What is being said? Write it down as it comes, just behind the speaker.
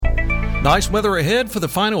Nice weather ahead for the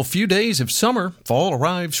final few days of summer. Fall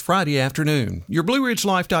arrives Friday afternoon. Your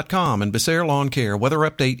BlueRidgeLife.com and Becerra Lawncare weather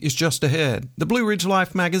update is just ahead. The Blue Ridge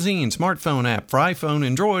Life magazine smartphone app for iPhone and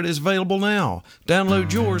Android is available now.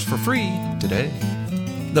 Download yours for free today.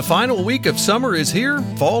 The final week of summer is here.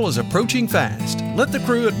 Fall is approaching fast. Let the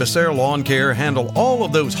crew at Becerra Lawncare handle all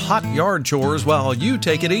of those hot yard chores while you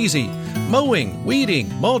take it easy. Mowing,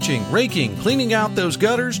 weeding, mulching, raking, cleaning out those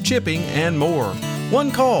gutters, chipping, and more.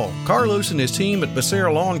 One call. Carlos and his team at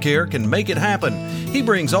Becerra Lawncare can make it happen. He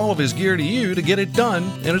brings all of his gear to you to get it done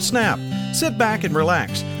in a snap. Sit back and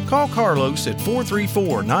relax. Call Carlos at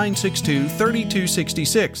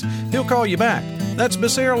 434-962-3266. He'll call you back. That's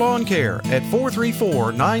Becerra Lawncare at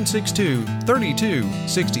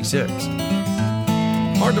 434-962-3266.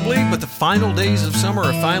 Hard to believe, but the final days of summer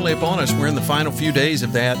are finally upon us. We're in the final few days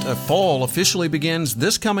of that. Fall officially begins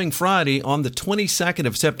this coming Friday on the 22nd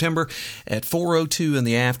of September at 4:02 in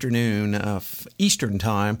the afternoon Eastern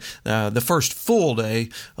Time. The first full day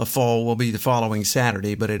of fall will be the following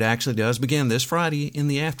Saturday, but it actually does begin this Friday in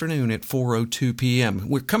the afternoon at 4:02 p.m.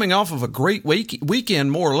 We're coming off of a great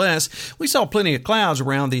weekend, more or less. We saw plenty of clouds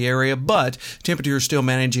around the area, but temperatures still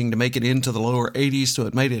managing to make it into the lower 80s, so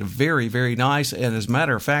it made it very, very nice. And as a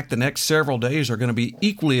matter of fact, the next several days are going to be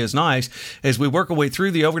equally as nice as we work our way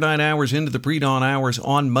through the overnight hours into the pre-dawn hours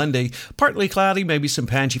on Monday. Partly cloudy, maybe some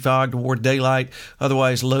patchy fog toward daylight.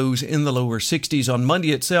 Otherwise, lows in the lower 60s on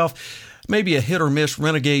Monday itself. Maybe a hit or miss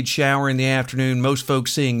renegade shower in the afternoon. Most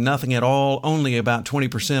folks seeing nothing at all, only about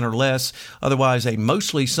 20% or less. Otherwise, a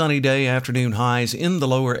mostly sunny day, afternoon highs in the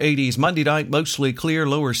lower 80s. Monday night, mostly clear,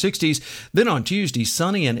 lower 60s. Then on Tuesday,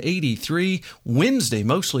 sunny and 83. Wednesday,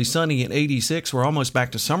 mostly sunny and 86. We're almost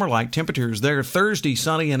back to summer-like temperatures there. Thursday,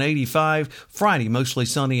 sunny and 85. Friday, mostly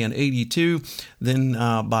sunny and 82. Then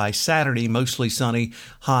by Saturday, mostly sunny,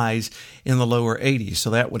 highs in the lower 80s.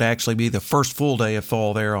 So that would actually be the first full day of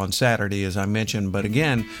fall there on Saturday, as I mentioned. But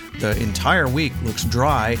again, the entire week looks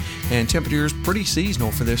dry and temperatures pretty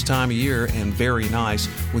seasonal for this time of year and very nice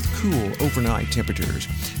with cool overnight temperatures.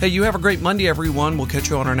 Hey, you have a great Monday, everyone. We'll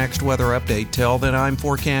catch you on our next weather update. Till then, I'm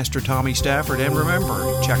forecaster Tommy Stafford, and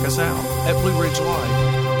remember, check us out at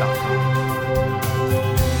BlueRidgeLive.com.